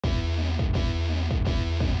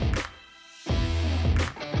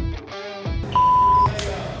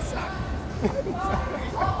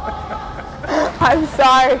I'm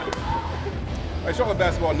sorry. All right, Charlotte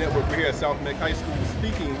Basketball Network, we're here at South Meck High School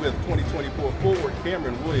speaking with 2024 forward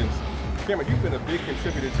Camryn Williams. Camryn, you've been a big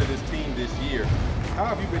contributor to this team this year. How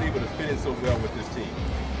have you been able to fit in so well with this team?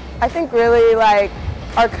 I think really like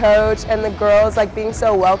our coach and the girls like being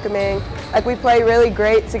so welcoming. Like we play really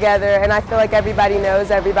great together, and I feel like everybody knows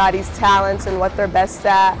everybody's talents and what they're best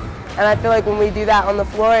at. And I feel like when we do that on the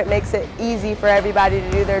floor, it makes it easy for everybody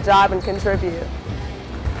to do their job and contribute.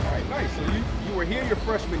 All right, nice. So you were here your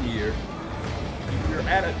freshman year. You're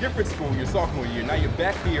at a different school your sophomore year. Now you're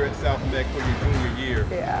back here at South Meck for your junior year.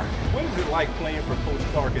 Yeah. What is it like playing for Coach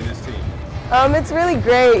Clark and this team? It's really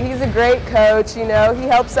great. He's a great coach, you know. He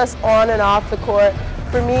helps us on and off the court.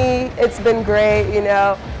 For me, it's been great, you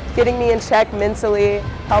know, getting me in check mentally,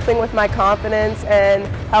 helping with my confidence, and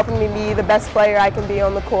helping me be the best player I can be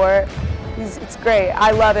on the court. It's great.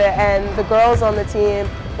 I love it. And the girls on the team,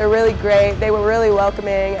 they're really great. They were really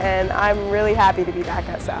welcoming, and I'm really happy to be back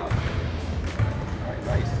at South. All right,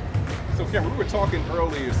 nice. So Camryn, we were talking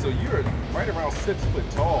earlier, so you're right around 6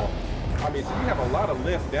 foot tall. I mean, so you have a lot of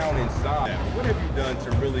length down inside. What have you done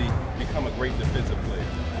to really become a great defensive player?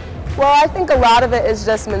 Well, I think a lot of it is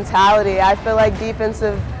just mentality. I feel like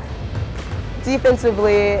defensively,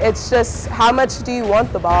 it's just how much do you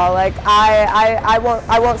want the ball? Like I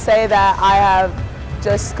won't say that I have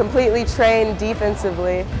just completely trained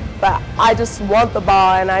defensively, but I just want the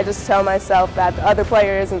ball, and I just tell myself that the other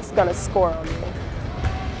player isn't going to score on me. All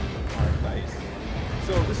right, nice.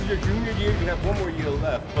 So this is your junior year. You have one more year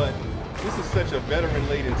left, but this is such a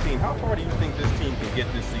veteran-laden team. How far do you think this team can get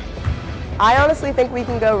this season? I honestly think we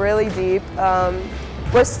can go really deep.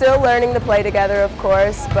 We're still learning to play together, of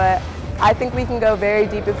course, but I think we can go very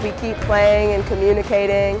deep if we keep playing and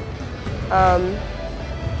communicating.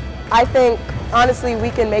 I think, honestly, we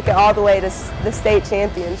can make it all the way to the state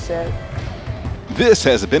championship. This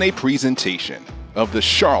has been a presentation of the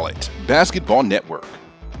Charlotte Basketball Network.